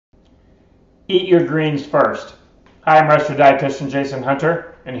Eat your greens first. Hi, I'm registered dietitian Jason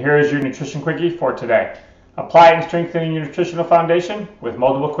Hunter, and here is your nutrition quickie for today. Apply and strengthen your nutritional foundation with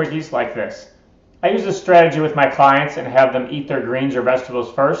multiple quickies like this. I use this strategy with my clients and have them eat their greens or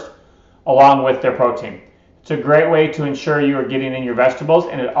vegetables first, along with their protein. It's a great way to ensure you are getting in your vegetables,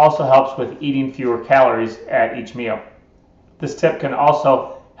 and it also helps with eating fewer calories at each meal. This tip can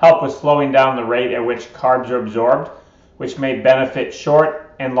also help with slowing down the rate at which carbs are absorbed, which may benefit short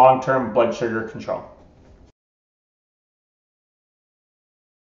and long-term blood sugar control.